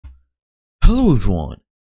Hello everyone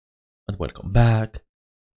and welcome back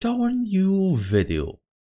to our new video.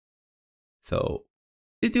 So,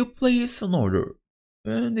 did you place an order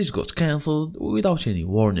and this got cancelled without any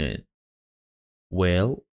warning?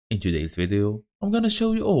 Well, in today's video, I'm gonna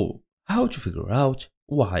show you all how to figure out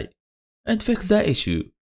why and fix that issue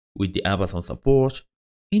with the Amazon support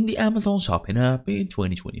in the Amazon Shopping app in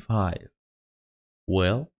 2025.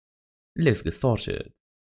 Well, let's get started.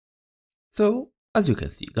 So, as you can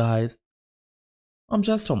see guys, I'm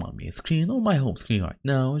just on my main screen, on my home screen right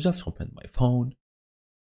now, just open my phone.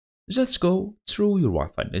 Just go through your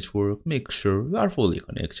Wi-Fi network, make sure you are fully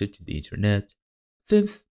connected to the internet,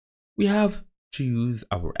 since we have to use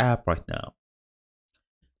our app right now.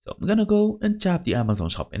 So I'm gonna go and tap the Amazon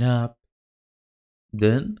Shopping app,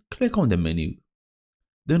 then click on the menu,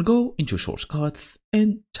 then go into shortcuts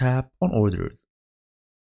and tap on orders.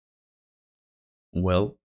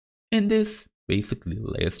 Well, in this basically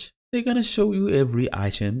list, they're gonna show you every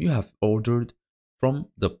item you have ordered from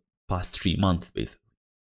the past 3 months basically.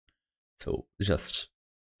 So just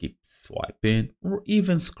keep swiping or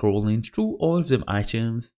even scrolling through all of them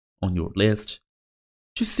items on your list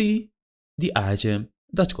to see the item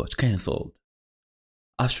that got cancelled.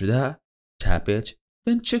 After that, tap it,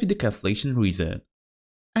 then check the cancellation reason.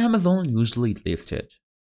 Amazon usually lists it.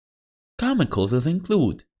 Common causes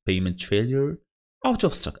include payment failure, out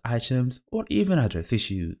of stock items, or even address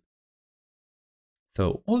issues.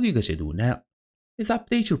 So all you gotta do now is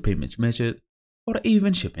update your payment method or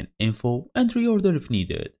even shipping info and reorder if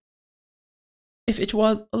needed. If it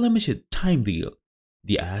was a limited time deal,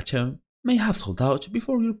 the item may have sold out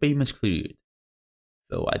before your payment cleared.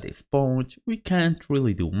 So at this point, we can't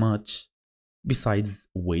really do much besides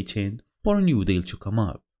waiting for a new deal to come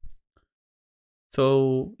up.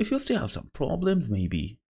 So if you still have some problems,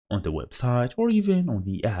 maybe on the website or even on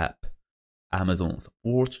the app, Amazon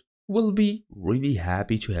support will be really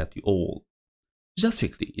happy to help you all. Just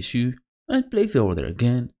fix the issue and place the order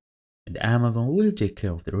again, and Amazon will take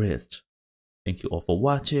care of the rest. Thank you all for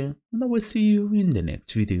watching, and I will see you in the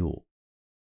next video.